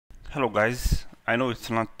Hello guys, I know it's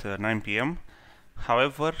not 9 p.m.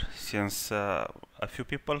 However, since a few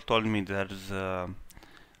people told me there's a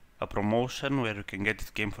promotion where you can get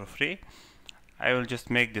this game for free, I will just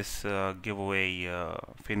make this giveaway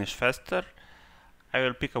finish faster. I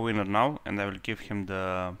will pick a winner now and I will give him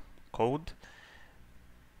the code.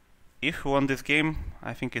 If you want this game,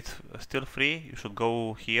 I think it's still free. You should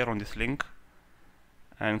go here on this link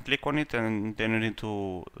and click on it, and then you need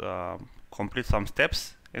to complete some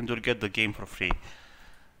steps and you'll get the game for free.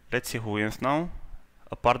 Let's see who wins now.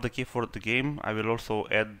 Apart the key for the game, I will also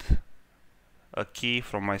add a key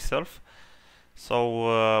from myself.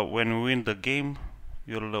 So when we win the game,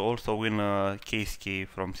 you'll also win a case key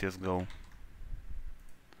from CSGO.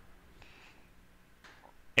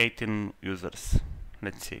 18 users.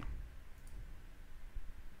 Let's see.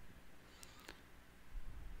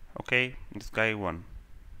 Okay, this guy won.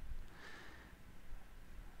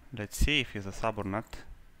 Let's see if he's a sub or not.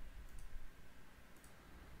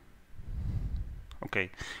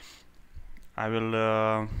 Okay, I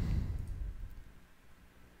will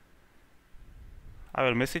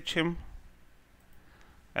message him.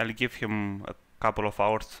 I'll give him a couple of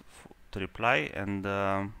hours to reply, and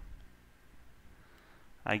I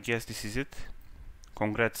guess this is it.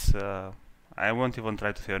 Congrats. I won't even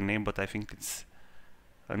try to say your name, but I think it's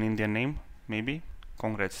an Indian name, maybe.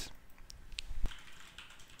 Congrats.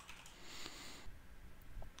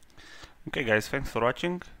 Okay guys, thanks for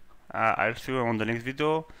watching. I'll see you on the next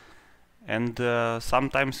video, and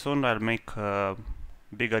sometime soon I'll make a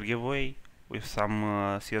bigger giveaway with some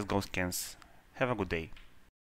CSGO skins. Have a good day.